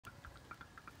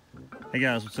Hey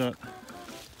guys, what's up?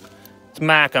 It's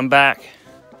Mac, I'm back.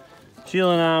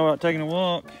 Sheila and I were out taking a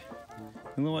walk.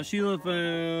 And look what Sheila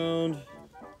found.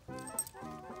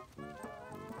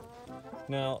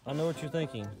 Now, I know what you're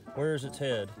thinking. Where is its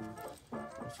head?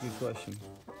 That's a good question.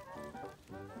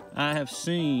 I have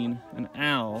seen an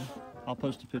owl, I'll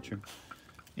post a picture,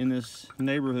 in this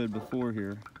neighborhood before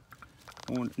here.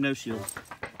 No, Sheila.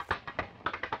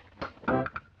 I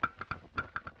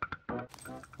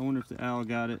wonder if the owl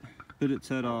got it, bit its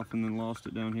head off, and then lost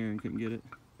it down here and couldn't get it.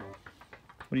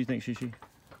 What do you think, Shishi?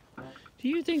 Do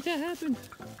you think that happened?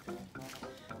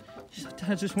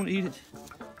 I just want to eat it.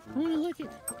 I want to lick it.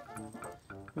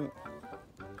 Look.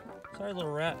 Sorry,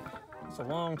 little rat. It's a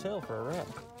long tail for a rat.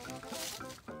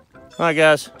 All right,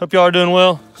 guys. Hope y'all are doing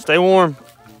well. Stay warm.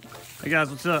 Hey, guys,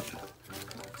 what's up?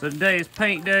 So today is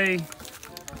paint day.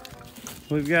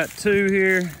 We've got two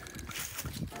here.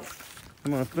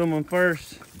 I'm gonna film them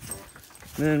first.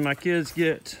 Then my kids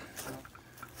get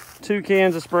 2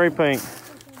 cans of spray paint.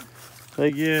 They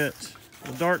get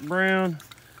the dark brown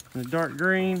and the dark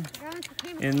green,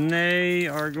 and they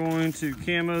are going to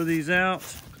camo these out.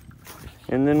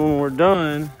 And then when we're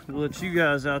done, we'll let you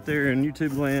guys out there in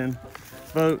YouTube land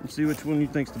vote and see which one you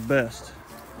think's the best.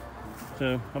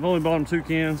 So I've only bought them 2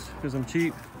 cans because I'm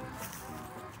cheap.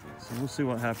 So we'll see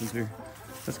what happens here.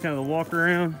 That's kind of the walk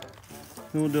around.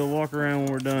 Then we'll do a walk around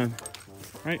when we're done.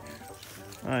 Right?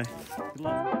 All right. Good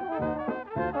luck.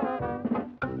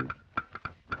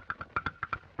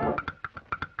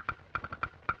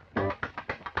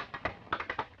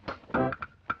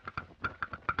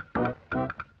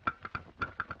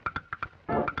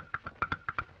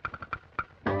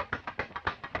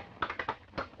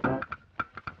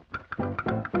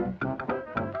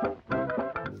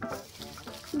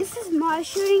 This is my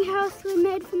shooting house we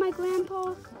made for my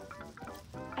grandpa.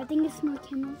 I think it's more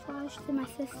camouflage than my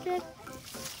sister.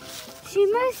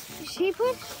 She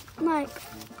put like,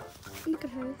 look at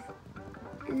hers,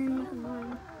 and then look at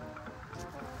mine.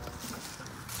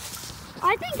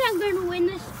 I think I'm gonna win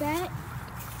this bet,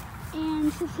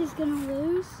 and Sissy's gonna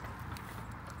lose.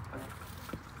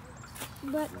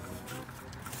 But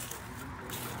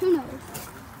who knows?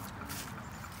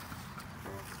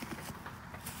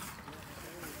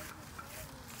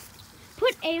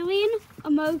 Put alien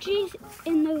emojis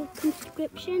in the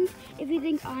description if you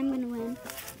think I'm gonna win.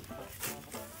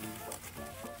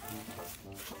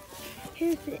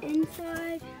 Here's the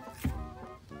inside.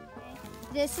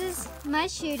 This is my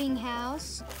shooting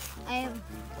house. I have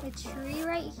a tree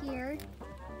right here.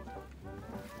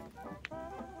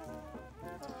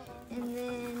 And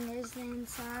then there's the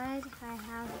inside. I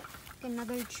have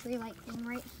another tree like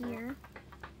right here.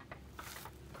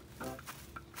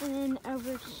 And then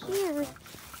over here,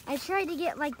 I tried to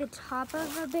get like the top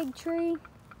of a big tree.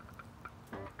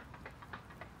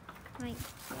 Like,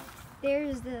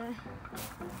 there's the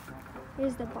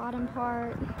bottom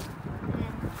part and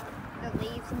the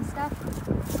leaves and stuff.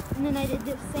 And then I did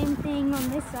the same thing on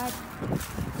this side.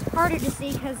 It's harder to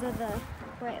see because of the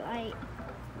bright light.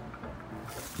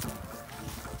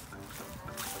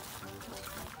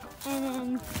 And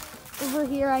then over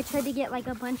here, I tried to get like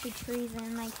a bunch of trees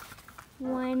in, like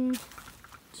 1,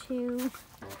 2,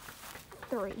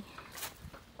 3.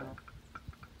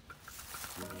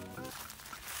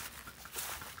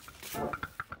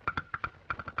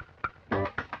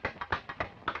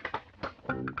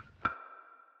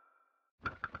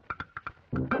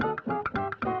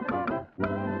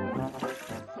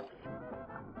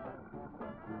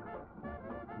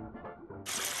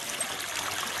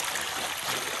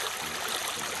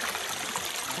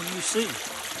 What do you see?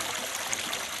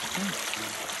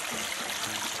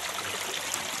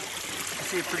 I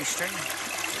see a pretty stain.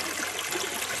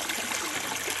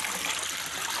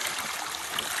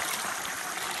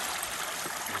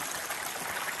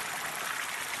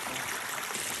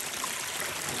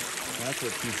 That's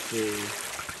what you see.